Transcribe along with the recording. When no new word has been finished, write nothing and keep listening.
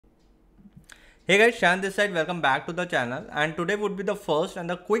Hey guys, Shan this side, welcome back to the channel, and today would be the first and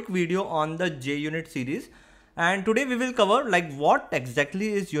the quick video on the JUnit series. And today we will cover like what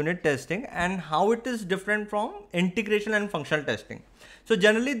exactly is unit testing and how it is different from integration and functional testing. So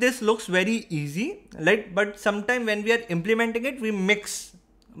generally this looks very easy, like, but sometime when we are implementing it, we mix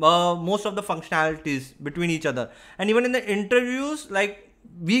most of the functionalities between each other, and even in the interviews, like,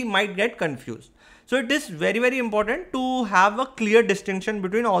 we might get confused. So it is very important to have a clear distinction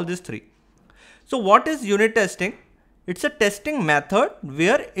between all these three. So what is unit testing? It's a testing method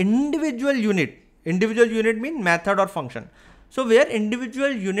where individual unit means method or function. So where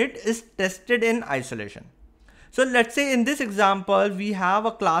individual unit is tested in isolation. So let's say in this example, we have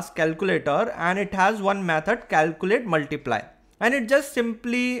a class calculator and it has one method calculate multiply, and it just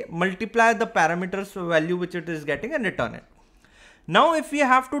simply multiply the parameters value which it is getting and return it. Now if we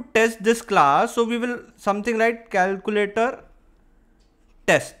have to test this class, so we will something like calculator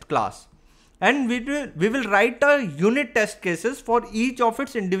test class, and we will write a unit test cases for each of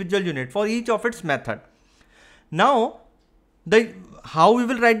its individual unit, for each of its method. Now how we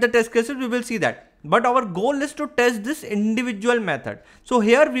will write the test cases, we will see that, but our goal is to test this individual method. So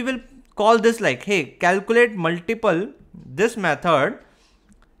here we will call this like, hey, calculate multiple this method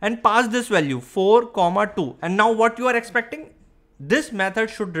and pass this value 4,2, and now what you are expecting, this method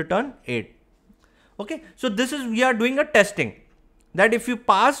should return 8. Okay, so this is, we are doing a testing, that if you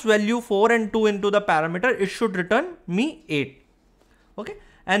pass value 4 and 2 into the parameter, it should return me 8. Okay,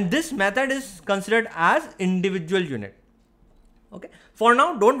 and this method is considered as individual unit. Okay, for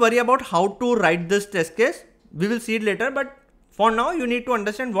now don't worry about how to write this test case, we will see it later, but for now you need to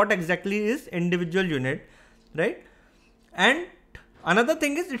understand what exactly is individual unit, right? And another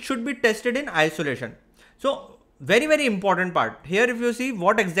thing is, it should be tested in isolation. So very important part here, if you see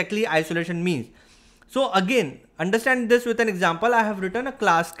what exactly isolation means. So again, understand this with an example. I have written a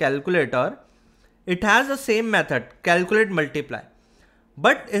class calculator. It has the same method calculate multiply,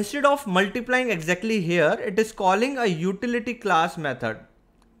 but instead of multiplying exactly here, it is calling a utility class method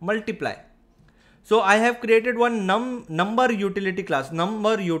multiply. So I have created one number utility class,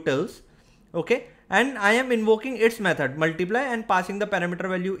 number utils. Okay, and I am invoking its method multiply and passing the parameter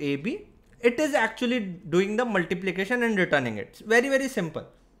value ab. It is actually doing the multiplication and returning it. It's very simple.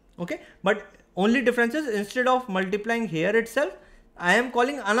 Okay, but only difference is, instead of multiplying here itself, I am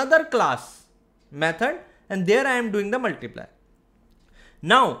calling another class method, and there I am doing the multiply.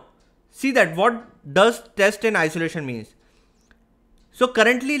 Now see that what does test in isolation means. So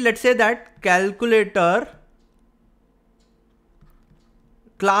currently let's say that calculator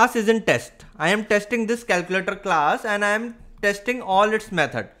class is in test. I am testing this calculator class and I am testing all its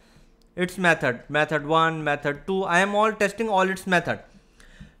method. Its method 1, method 2, I am all testing all its method.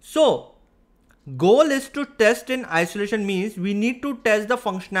 So goal is to test in isolation means we need to test the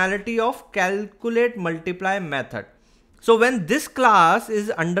functionality of calculate multiply method. So when this class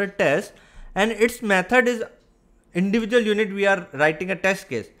is under test and its method is individual unit, we are writing a test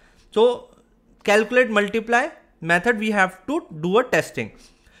case. So calculate multiply method, we have to do a testing.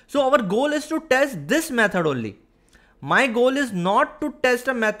 So our goal is to test this method only. My goal is not to test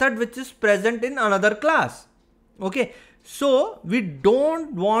a method which is present in another class. Okay, so we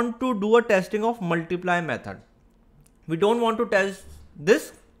don't want to do a testing of multiply method. We don't want to test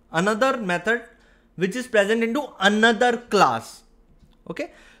this another method which is present into another class.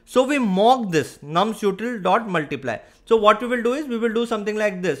 Okay, so we mock this numsutil.multiply. So what we will do is, we will do something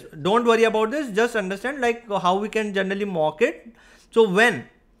like this. Don't worry about this, just understand like how we can generally mock it. So when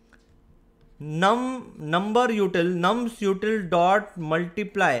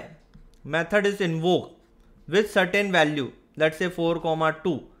numsutil.multiply method is invoked with certain value, let's say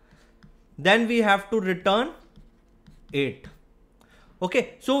 4,2, then we have to return 8.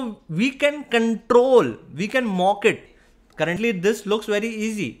 Okay, so we can control, we can mock it. Currently this looks very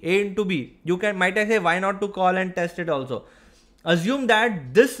easy, a into b. You might say, why not to call and test it also. Assume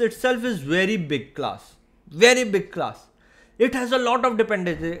that this itself is very big class, very big class. It has a lot of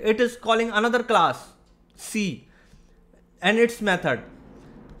dependency. It is calling another class C and its method,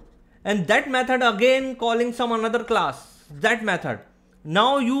 and that method again calling some another class, that method.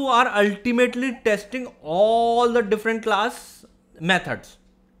 Now you are ultimately testing all the different class methods,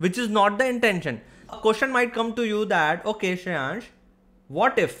 which is not the intention. A question might come to you that, okay Shreyansh,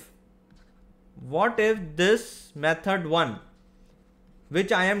 what if this method 1,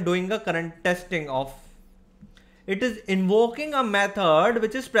 which I am doing a current testing of, it is invoking a method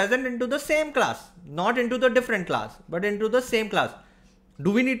which is present into the same class, not into the different class, but into the same class.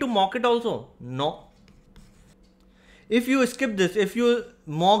 Do we need to mock it also? No. If you skip this, if you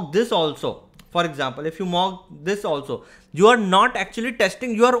mock this also, for example, if you mock this also, you are not actually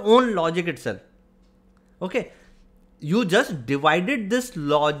testing your own logic itself. Okay, you just divided this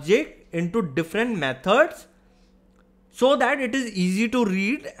logic into different methods so that it is easy to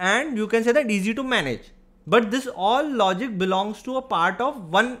read and you can say that easy to manage. But this all logic belongs to a part of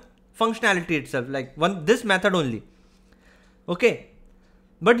one functionality itself, like this method only. Okay,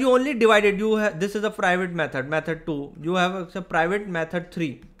 but you only divided, this is a private method, method 2, you have a private method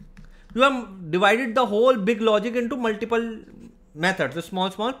 3. You have divided the whole big logic into multiple methods, the small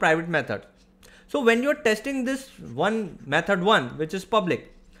private methods. So when you're testing this one method 1, which is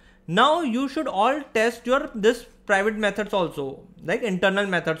public, now you should all test this private methods also, like internal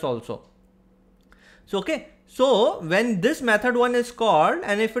methods also. So okay, so when this method 1 is called,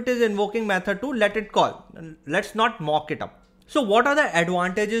 and if it is invoking method 2, let it call. Let's not mock it up. So what are the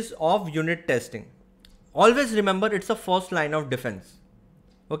advantages of unit testing? Always remember, it's a first line of defense.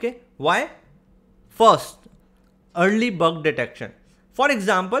 Okay, why? First, early bug detection. For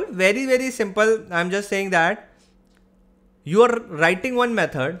example, very simple, I'm just saying that you are writing one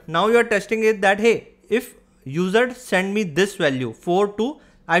method, now you are testing it that, hey, if user send me this value 4-2,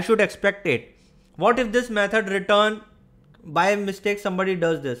 I should expect 8. What if this method return by mistake somebody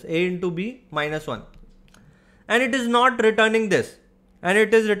does this, a into b minus 1, and it is not returning this and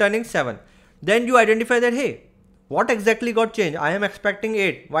it is returning 7? Then you identify that, hey, what exactly got changed? I am expecting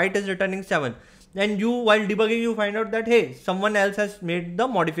 8, why it is returning 7? And you, while debugging, you find out that, hey, someone else has made the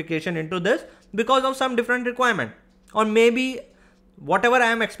modification into this because of some different requirement, or maybe whatever I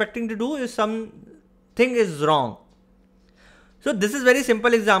am expecting to do is something is wrong. So this is very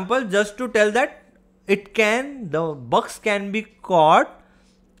simple example just to tell that the bugs can be caught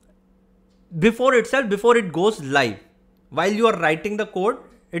before it goes live. While you are writing the code,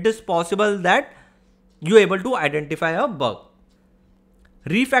 it is possible that you are able to identify a bug.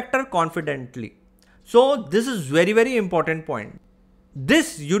 Refactor confidently. So this is very important point.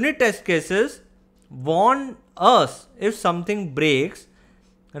 This unit test cases warn us if something breaks,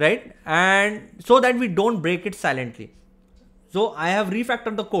 right? And so that we don't break it silently. So I have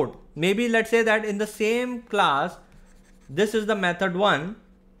refactored the code. Maybe let's say that in the same class, this is the method 1.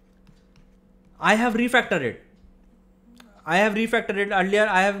 I have refactored it. Earlier.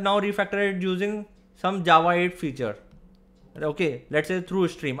 I have now refactored it using some Java 8 feature. Okay, let's say through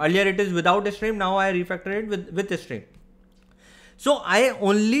stream. Earlier it is without a stream. Now I refactored it with a stream. So I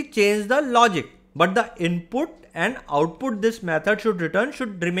only change the logic, but the input and output this method should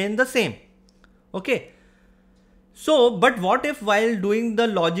remain the same. Okay. So, but what if while doing the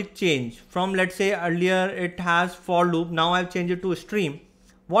logic change from, let's say earlier it has for loop, now I've changed it to a stream.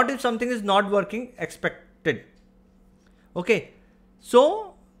 What if something is not working expected? Okay.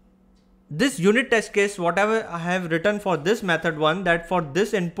 So this unit test case, whatever I have written for this method 1, that for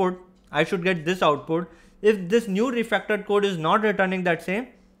this input, I should get this output. If this new refactored code is not returning that same,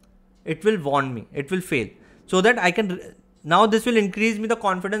 it will warn me, it will fail. So that I can, now this will increase me the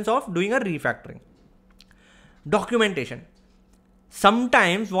confidence of doing a refactoring. Documentation.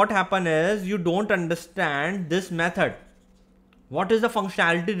 Sometimes what happens is you don't understand this method. What is the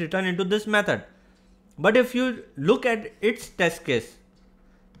functionality written into this method? But if you look at its test case,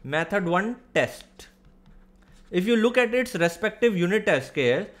 method 1 test, if you look at its respective unit test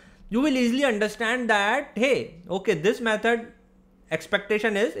case, you will easily understand that, hey, okay, this method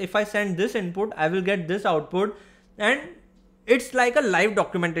expectation is if I send this input, I will get this output, and it's like a live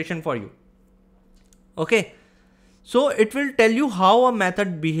documentation for you. Okay. So it will tell you how a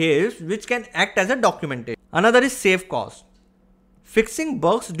method behaves, which can act as a documentation. Another is save cost. Fixing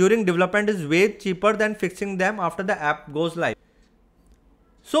bugs during development is way cheaper than fixing them after the app goes live.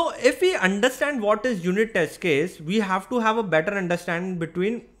 So if we understand what is unit test case, we have to have a better understanding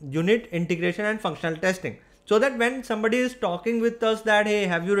between unit integration and functional testing. So that when somebody is talking with us that, hey,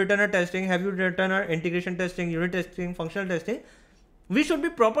 have you written a testing, have you written a integration testing, unit testing, functional testing, we should be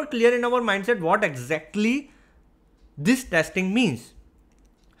proper clear in our mindset what exactly this testing means.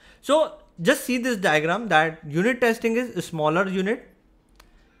 So just see this diagram that unit testing is a smaller unit,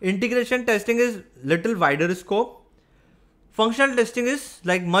 integration testing is little wider scope, functional testing is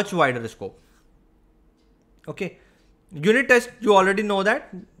like much wider scope. Okay, unit test, you already know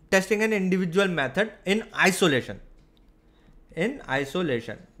that testing an individual method in isolation. In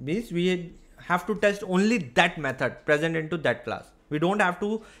isolation means we have to test only that method present into that class. We don't have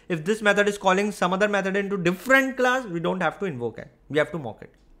to, if this method is calling some other method into different class, we don't have to invoke it. We have to mock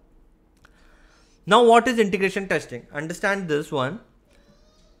it. Now what is integration testing? Understand this one.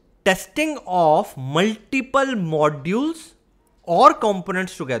 Testing of multiple modules or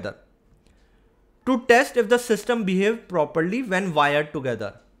components together to test if the system behaves properly when wired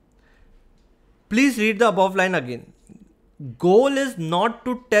together. Please read the above line again. Goal is not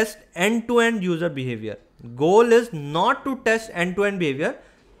to test end-to-end user behavior. Goal is not to test end-to-end behavior.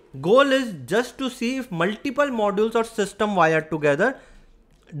 Goal is just to see if multiple modules or system wired together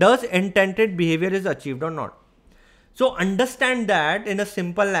does intended behavior is achieved or not. So understand that in a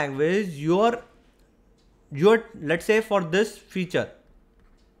simple language, your let's say for this feature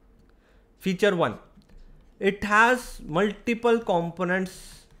 1, it has multiple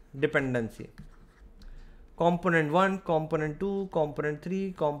components dependency. Component 1, component 2, component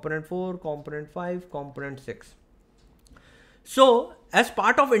 3, component 4, component 5, component 6. So as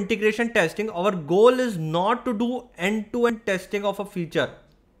part of integration testing, our goal is not to do end-to-end testing of a feature.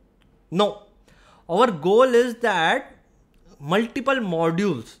 No, our goal is that multiple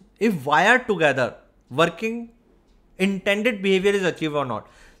modules, if wired together, working intended behavior is achieved or not.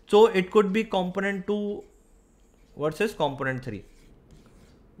 So it could be component 2 versus component 3.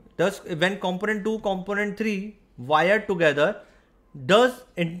 Thus, when component 2, component 3 wired together, does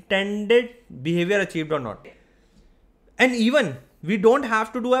intended behavior achieved or not? And even we don't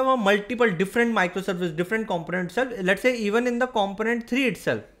have to do a multiple different microservice, different components itself. Let's say even in the component 3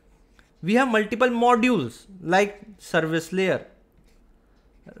 itself, we have multiple modules like service layer,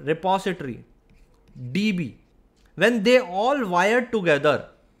 repository, DB. When they all wired together,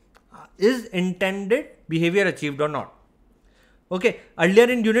 is intended behavior achieved or not? Okay, earlier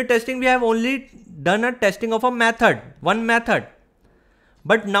in unit testing, we have only done a testing of a method, one method.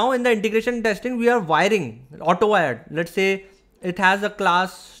 But now in the integration testing, we are wiring, auto-wired. Let's say it has a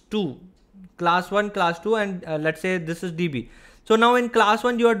class 2, class 1, class 2, and let's say this is DB. So now in class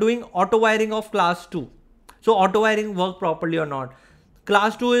 1, you are doing auto-wiring of class 2. So auto-wiring work properly or not?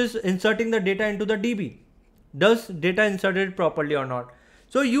 Class 2 is inserting the data into the DB. Does data inserted properly or not?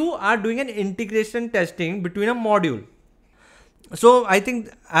 So you are doing an integration testing between a module. So I think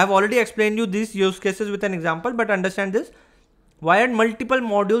I have already explained you these use cases with an example, but understand this. Wired multiple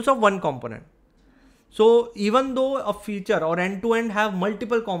modules of one component. So even though a feature or end-to-end have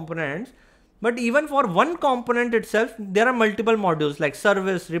multiple components, but even for one component itself, there are multiple modules like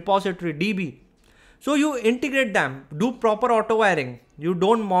service, repository, DB. So you integrate them, do proper auto wiring. You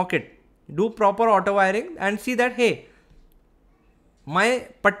don't mock it. Do proper auto wiring and see that, hey, my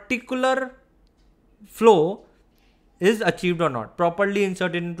particular flow is achieved or not, properly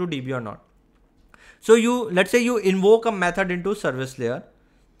inserted into DB or not. So let's say you invoke a method into service layer,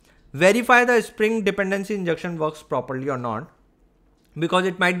 verify the Spring dependency injection works properly or not, because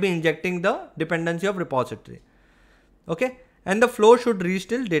it might be injecting the dependency of repository. Okay. And the flow should reach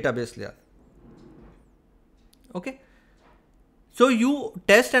till database layer. Okay. So you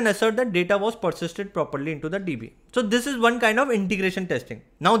test and assert that data was persisted properly into the DB. So this is one kind of integration testing.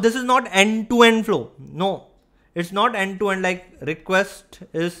 Now this is not end-to-end flow. No, it's not end-to-end. Like request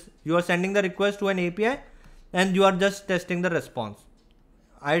is, you are sending the request to an API and you are just testing the response.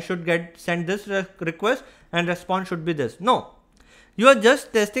 I should send this request and response should be this. No, you are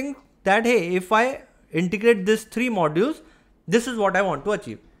just testing that, hey, if I integrate these 3 modules, this is what I want to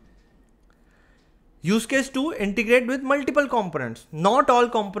achieve. Use case 2, integrate with multiple components. Not all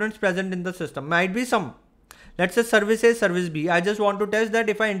components present in the system. Might be some. Let's say service A, service B. I just want to test that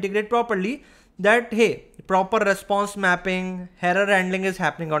if I integrate properly, that, hey, proper response mapping, error handling is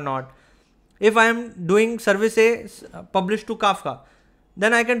happening or not. If I am doing service A published to Kafka,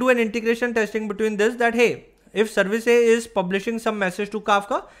 then I can do an integration testing between this, that, hey, if service A is publishing some message to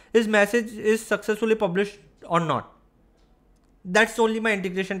Kafka, his message is successfully published or not. That's only my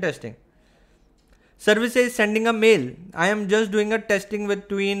integration testing. Service A is sending a mail. I am just doing a testing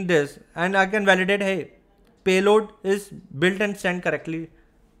between this and I can validate, hey, payload is built and sent correctly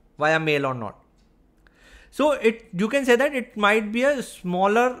via mail or not. So you can say that it might be a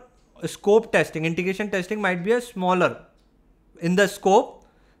smaller scope testing. Integration testing might be a smaller in the scope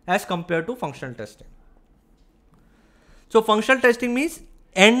as compared to functional testing. So functional testing means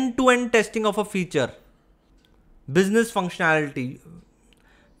end-to-end testing of a feature, business functionality,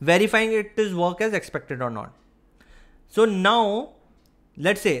 verifying it is work as expected or not. So now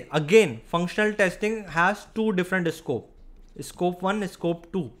let's say again, functional testing has 2 different scopes, scope 1,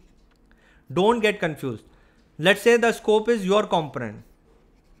 scope 2. Don't get confused. Let's say the scope is your component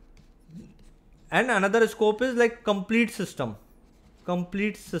and another scope is like complete system.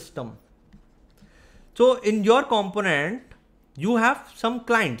 So in your component, you have some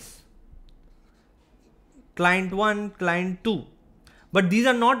clients, client 1, client 2. But these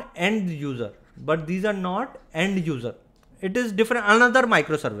are not end user. It is different, another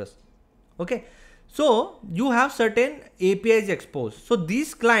microservice. Okay. So you have certain APIs exposed. So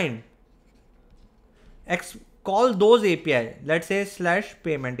these client call those API, let's say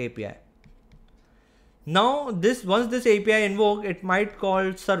 /payment API. Now once this API invoke, it might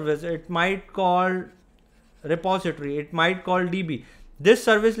call service, it might call repository, it might call DB. This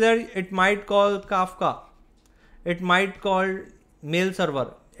service layer, it might call Kafka. It might call mail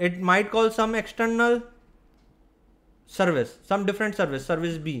server. It might call some external service, some different service,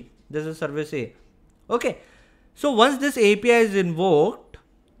 service B. This is service A. Okay. So once this API is invoked,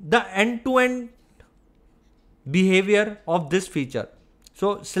 the end-to-end behavior of this feature.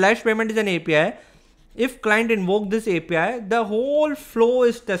 So slash payment is an API. If client invoke this API, the whole flow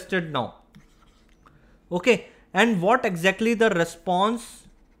is tested now. Okay. And what exactly the response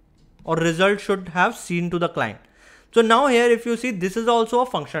or result should have seen to the client. So now here, if you see, this is also a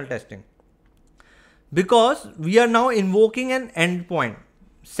functional testing, because we are now invoking an endpoint,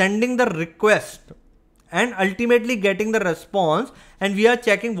 sending the request and ultimately getting the response, and we are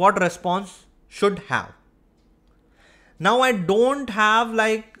checking what response should have. Now I don't have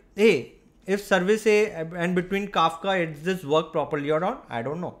like, hey, if service A and between Kafka, it's this work properly or not? I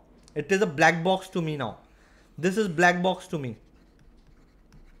don't know. It is a black box to me now. This is black box to me.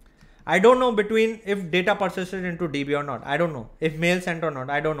 I don't know between if data persisted into DB or not. I don't know. If mail sent or not.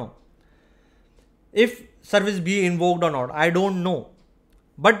 I don't know. If service B invoked or not. I don't know.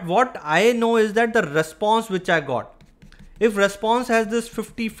 But what I know is that the response which I got, if response has this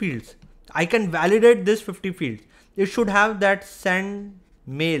 50 fields, I can validate this 50 fields. It should have that send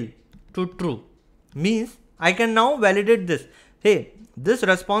mail to true. Means I can now validate this. Hey, this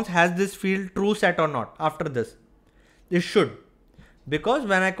response has this field true set or not after this. It should. Because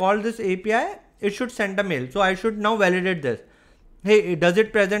when I call this API, it should send a mail. So I should now validate this. Hey, does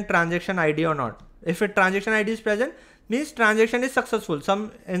it present transaction ID or not? If a transaction ID is present, means transaction is successful.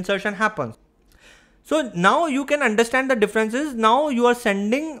 Some insertion happens. So now you can understand the differences. Now you are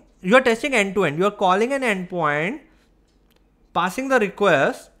testing end to end. You are calling an endpoint, passing the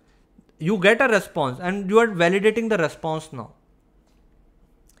request, you get a response, and you are validating the response now.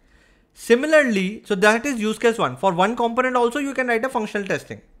 Similarly, so that is use case 1. For one component also you can write a functional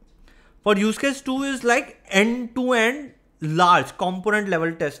testing. For use case 2 is like end-to-end large component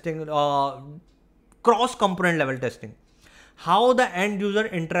level testing, cross component level testing. How the end user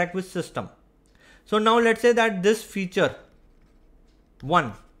interact with system. So now let's say that this feature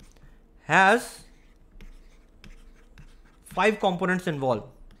 1 has 5 components involved.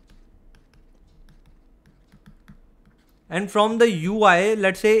 And from the UI,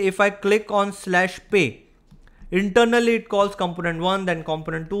 let's say if I click on /pay, internally it calls component 1, then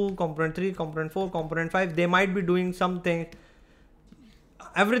component 2, component 3, component 4, component 5. They might be doing something.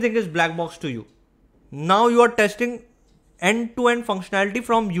 Everything is black box to you. Now you are testing end-to-end functionality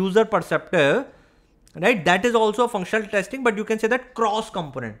from user perspective, right? That is also a functional testing, but you can say that cross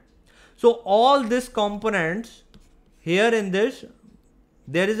component. So all these components here in this,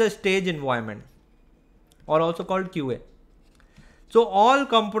 there is a stage environment, or also called QA. So all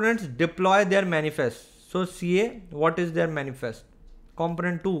components deploy their manifest. So CA, what is their manifest?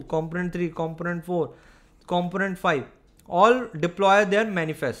 Component 2, component 3, component 4, component 5, all deploy their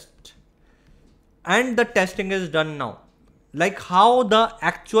manifest. And the testing is done now. Like how the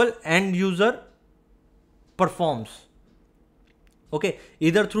actual end user performs. Okay,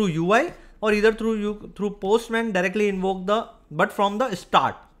 either through UI or either through Postman directly invoke but from the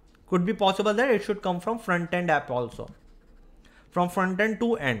start. Could be possible that it should come from front end app also. From front end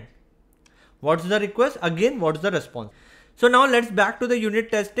to end. What's the request? Again, what's the response? So now let's back to the unit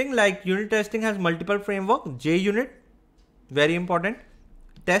testing. Like unit testing has multiple framework. JUnit, very important.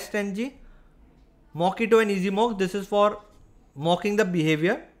 TestNG, Mockito and EasyMock. This is for mocking the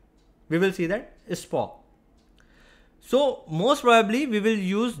behavior. We will see that. Spock. So most probably we will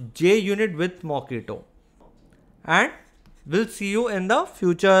use JUnit with Mockito. And we'll see you in the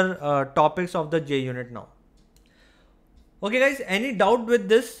future topics of the JUnit now. Okay guys, any doubt with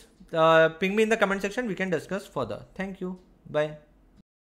this, ping me in the comment section. We can discuss further. Thank you. Bye.